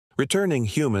Returning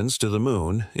humans to the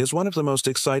Moon is one of the most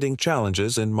exciting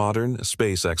challenges in modern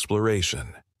space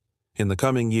exploration. In the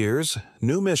coming years,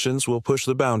 new missions will push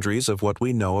the boundaries of what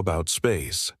we know about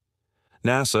space.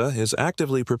 NASA is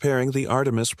actively preparing the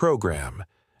Artemis program,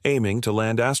 aiming to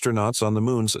land astronauts on the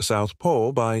Moon's south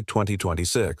pole by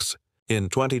 2026. In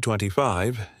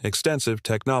 2025, extensive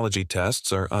technology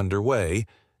tests are underway,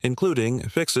 including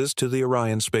fixes to the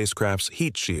Orion spacecraft's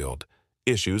heat shield,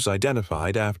 issues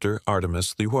identified after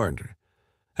Artemis III.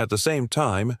 At the same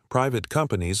time, private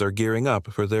companies are gearing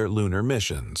up for their lunar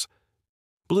missions.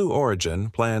 Blue Origin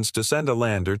plans to send a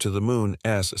lander to the Moon's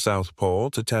south pole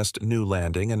to test new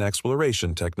landing and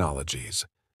exploration technologies.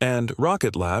 And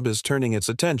Rocket Lab is turning its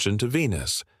attention to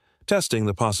Venus, testing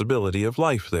the possibility of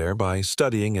life there by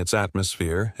studying its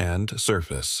atmosphere and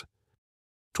surface.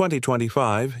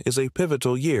 2025 is a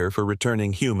pivotal year for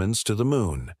returning humans to the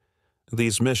Moon.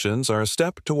 These missions are a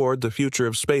step toward the future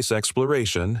of space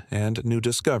exploration and new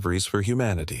discoveries for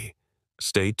humanity.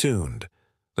 Stay tuned.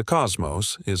 The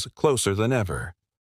cosmos is closer than ever.